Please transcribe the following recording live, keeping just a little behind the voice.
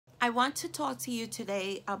I want to talk to you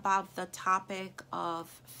today about the topic of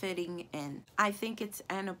fitting in. I think it's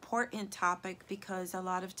an important topic because a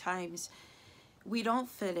lot of times we don't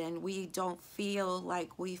fit in. We don't feel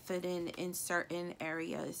like we fit in certain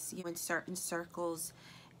areas, in certain circles.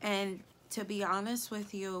 And to be honest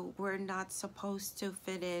with you, we're not supposed to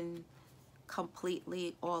fit in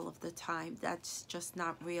completely all of the time. That's just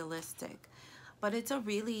not realistic. But it's a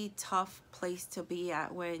really tough place to be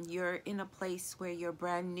at when you're in a place where you're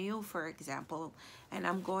brand new, for example. And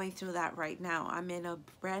I'm going through that right now. I'm in a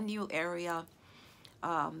brand new area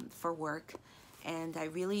for work, and I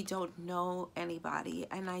really don't know anybody.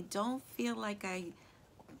 And I don't feel like I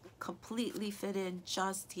completely fit in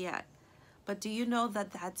just yet. But do you know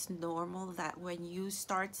that that's normal, that when you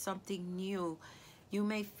start something new, you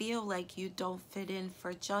may feel like you don't fit in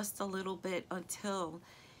for just a little bit until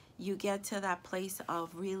you get to that place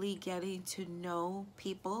of really getting to know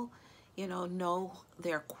people, know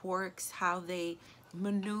their quirks, how they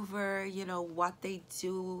maneuver, what they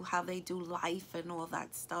do, how they do life and all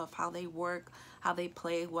that stuff, how they work, how they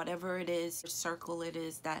play, whatever it is, circle it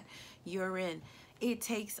is that you're in. It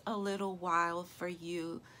takes a little while for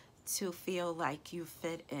you to feel like you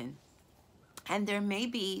fit in. And there may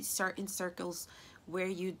be certain circles where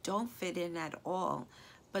you don't fit in at all.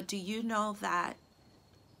 But do you know that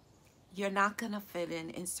you're not going to fit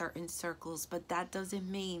in certain circles, but that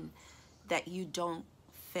doesn't mean that you don't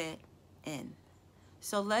fit in.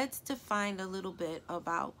 So let's define a little bit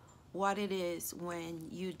about what it is when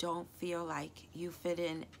you don't feel like you fit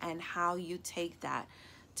in and how you take that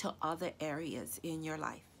to other areas in your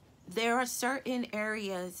life. There are certain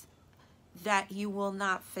areas that you will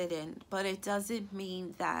not fit in, but it doesn't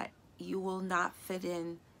mean that you will not fit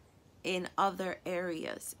in other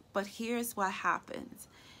areas. But here's what happens.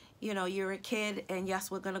 You're a kid, and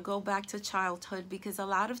yes, we're going to go back to childhood, because a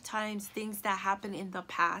lot of times things that happen in the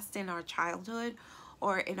past, in our childhood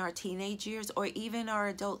or in our teenage years or even our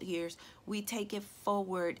adult years, we take it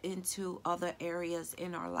forward into other areas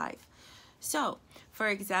in our life. So, for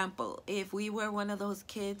example, if we were one of those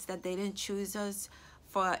kids that they didn't choose us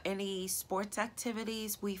for any sports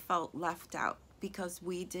activities, we felt left out because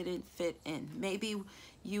we didn't fit in. Maybe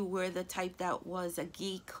you were the type that was a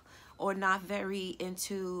geek or not very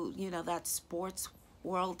into, that sports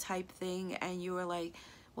world type thing, and you were like,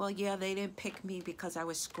 well, yeah, they didn't pick me because I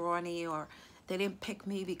was scrawny, or they didn't pick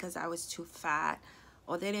me because I was too fat,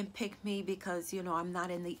 or they didn't pick me because, I'm not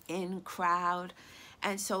in the in crowd.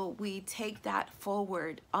 And so we take that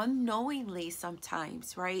forward unknowingly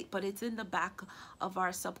sometimes, right? But it's in the back of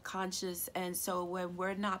our subconscious. And so when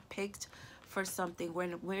we're not picked for something,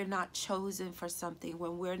 when we're not chosen for something,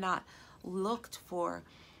 when we're not looked for,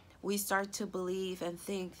 we start to believe and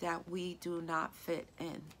think that we do not fit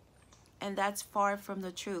in. And that's far from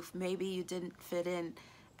the truth. Maybe you didn't fit in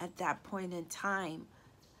at that point in time,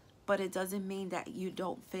 but it doesn't mean that you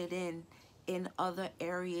don't fit in other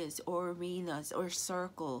areas or arenas or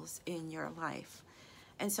circles in your life.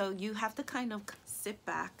 And so you have to kind of sit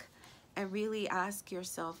back and really ask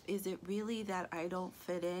yourself, is it really that I don't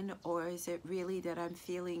fit in, or is it really that I'm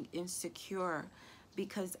feeling insecure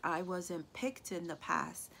because I wasn't picked in the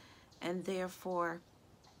past? And therefore,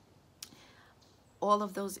 all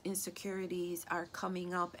of those insecurities are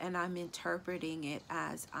coming up, and I'm interpreting it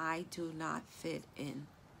as I do not fit in.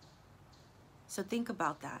 So think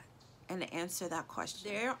about that and answer that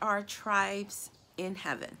question. There are tribes in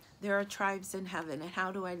heaven. There are tribes in heaven. And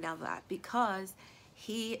how do I know that? Because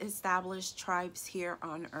he established tribes here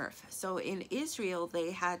on earth. So in Israel, they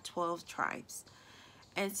had 12 tribes.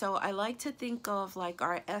 And so I like to think of like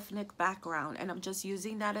our ethnic background, and I'm just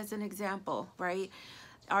using that as an example, right?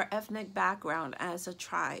 Our ethnic background as a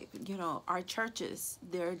tribe, our churches,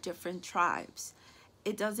 they're different tribes.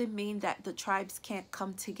 It doesn't mean that the tribes can't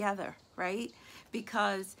come together, right?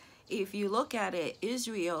 Because if you look at it,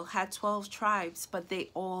 Israel had 12 tribes, but they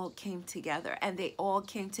all came together, and they all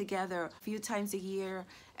came together a few times a year,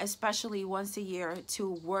 especially once a year,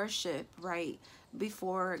 to worship, right,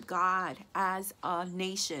 before God as a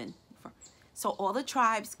nation. So all the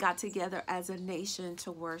tribes got together as a nation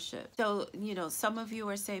to worship. So, some of you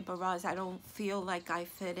are saying, but Roz, I don't feel like I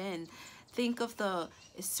fit in. Think of the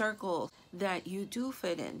circle that you do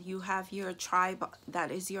fit in. You have your tribe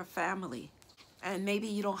that is your family. And maybe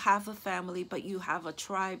you don't have a family, but you have a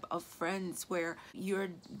tribe of friends where you're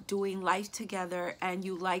doing life together and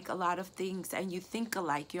you like a lot of things and you think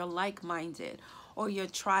alike, you're like-minded, or your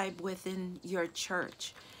tribe within your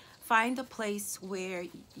church. Find a place where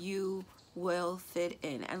you will fit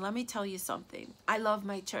in. And let me tell you something. I love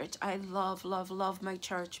my church. I love, love, love my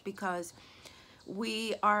church, because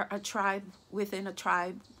We are a tribe within a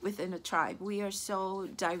tribe within a tribe. We are so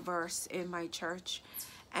diverse in my church,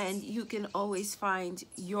 and you can always find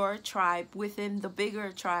your tribe within the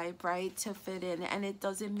bigger tribe, right, to fit in. And it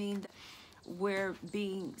doesn't mean that we're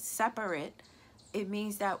being separate. It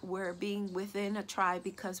means that we're being within a tribe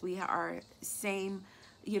because we are same,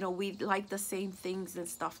 we like the same things and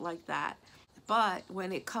stuff like that. But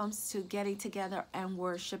when it comes to getting together and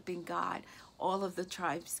worshiping God, all of the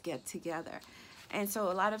tribes get together. And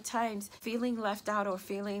so a lot of times feeling left out or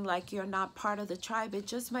feeling like you're not part of the tribe, it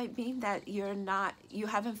just might mean that you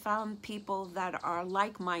haven't found people that are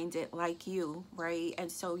like-minded like you, right?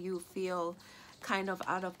 And so you feel kind of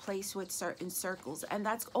out of place with certain circles. And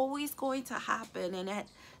that's always going to happen. And it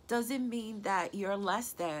doesn't mean that you're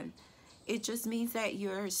less than. It just means that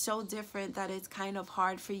you're so different that it's kind of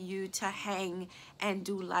hard for you to hang and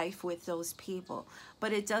do life with those people.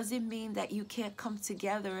 But it doesn't mean that you can't come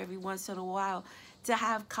together every once in a while to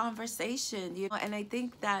have conversation, And I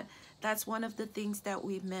think that that's one of the things that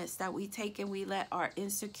we miss, that we take and we let our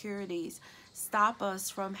insecurities stop us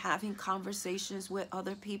from having conversations with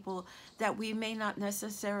other people that we may not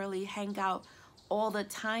necessarily hang out all the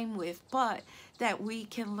time with, but that we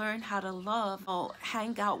can learn how to love, or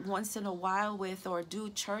hang out once in a while with, or do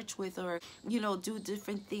church with, or do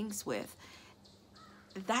different things with.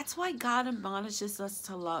 That's why God admonishes us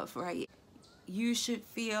to love, right? You should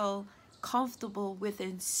feel comfortable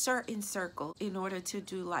within certain circles in order to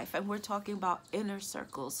do life. And we're talking about inner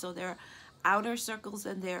circles. So there are outer circles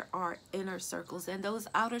and there are inner circles, and those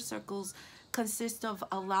outer circles consist of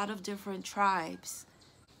a lot of different tribes.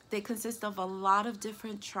 They consist of a lot of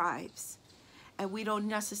different tribes, and we don't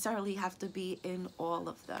necessarily have to be in all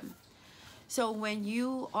of them. So when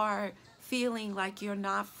you are feeling like you're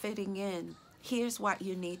not fitting in, here's what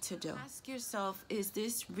you need to do. Ask yourself, is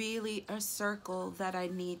this really a circle that I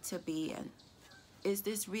need to be in? Is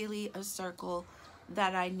this really a circle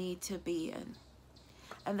that I need to be in?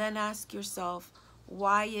 And then ask yourself,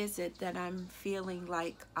 why is it that I'm feeling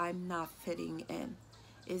like I'm not fitting in?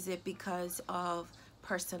 Is it because of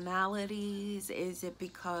personalities? Is it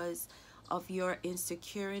because of your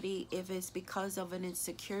insecurity? If it's because of an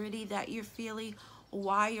insecurity that you're feeling,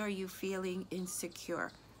 why are you feeling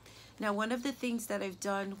insecure? Now, one of the things that I've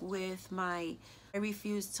done with my I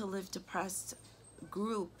Refuse to Live Depressed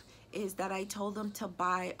group is that I told them to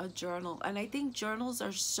buy a journal. And I think journals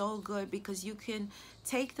are so good because you can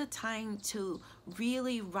take the time to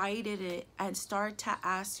really write it and start to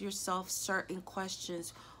ask yourself certain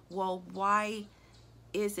questions. Well, why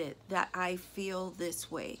is it that I feel this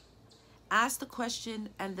way? Ask the question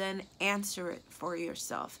and then answer it for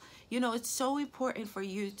yourself. It's so important for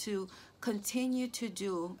you to continue to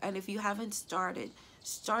do, and if you haven't started,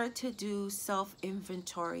 start to do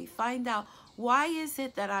self-inventory. Find out, why is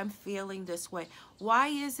it that I'm feeling this way? Why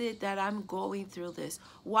is it that I'm going through this?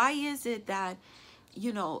 Why is it that,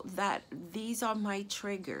 that these are my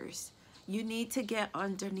triggers? You need to get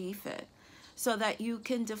underneath it so that you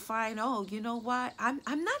can define, oh, you know what? I'm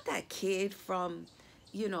not that kid from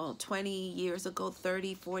 20 years ago,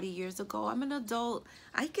 30, 40 years ago. I'm an adult.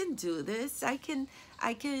 I can do this. I can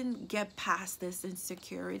get past this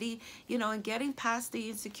insecurity, and getting past the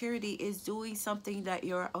insecurity is doing something that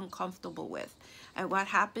you're uncomfortable with. And what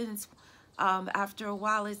happens after a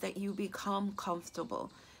while is that you become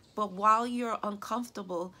comfortable. But while you're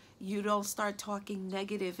uncomfortable, you don't start talking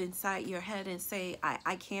negative inside your head and say,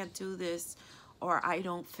 I can't do this, or I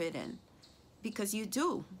don't fit in, because you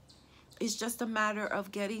do. It's just a matter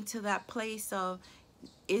of getting to that place of,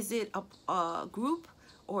 is it a group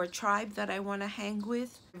or a tribe that I want to hang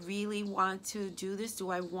with? Really want to do this?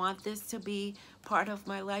 Do I want this to be part of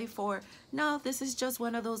my life? Or no, this is just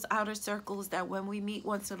one of those outer circles that when we meet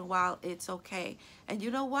once in a while, it's okay. And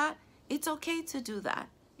you know what? It's okay to do that.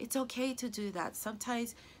 It's okay to do that.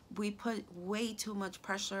 Sometimes we put way too much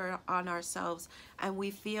pressure on ourselves and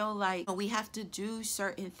we feel like we have to do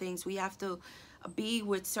certain things. We have to be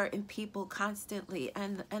with certain people constantly,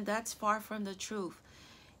 and that's far from the truth.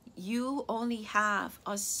 You only have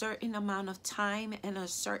a certain amount of time and a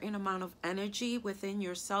certain amount of energy within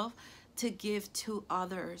yourself to give to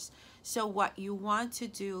others. So what you want to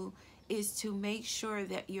do is to make sure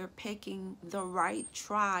that you're picking the right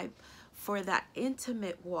tribe for that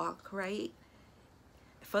intimate walk, right?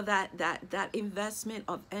 For that investment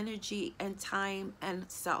of energy and time and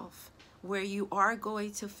self, where you are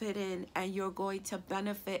going to fit in and you're going to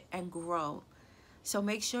benefit and grow. So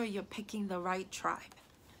make sure you're picking the right tribe.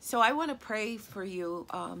 So I want to pray for you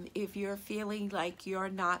if you're feeling like you're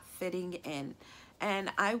not fitting in.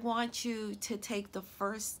 And I want you to take the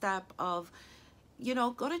first step of,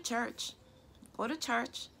 go to church. Go to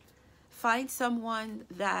church. Find someone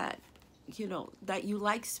that, you know, that you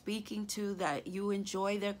like speaking to, that you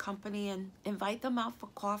enjoy their company, and invite them out for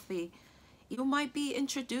coffee. You might be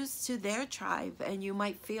introduced to their tribe and you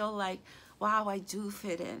might feel like, wow, I do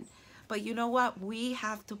fit in. But you know what? We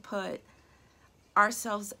have to put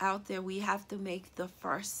ourselves out there. We have to make the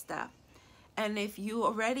first step. And if you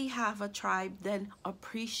already have a tribe, then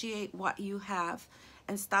appreciate what you have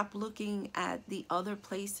and stop looking at the other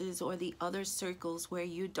places or the other circles where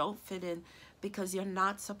you don't fit in, because you're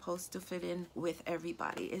not supposed to fit in with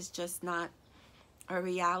everybody. It's just not a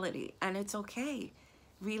reality, and it's okay.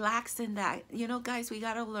 Relax in that. You know, guys, we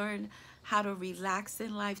got to learn how to relax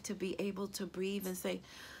in life, to be able to breathe and say,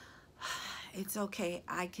 it's okay.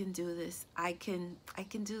 I can do this. I can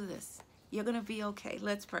do this. You're going to be okay.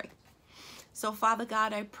 Let's pray. So, Father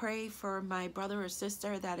God, I pray for my brother or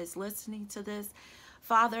sister that is listening to this.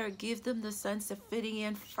 Father, give them the sense of fitting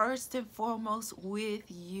in first and foremost with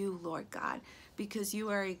you, Lord God, because you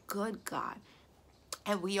are a good God.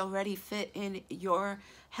 And we already fit in your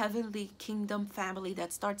heavenly kingdom family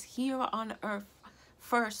that starts here on earth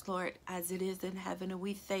first, Lord, as it is in heaven. And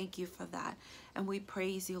we thank you for that. And we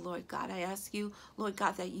praise you, Lord God. I ask you, Lord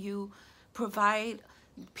God, that you provide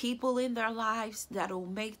people in their lives that will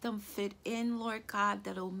make them fit in, Lord God,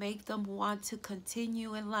 that will make them want to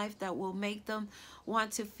continue in life, that will make them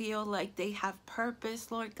want to feel like they have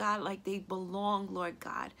purpose, Lord God, like they belong, Lord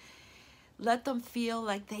God. Let them feel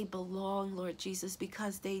like they belong, Lord Jesus,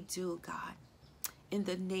 because they do, God. In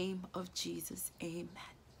the name of Jesus, amen.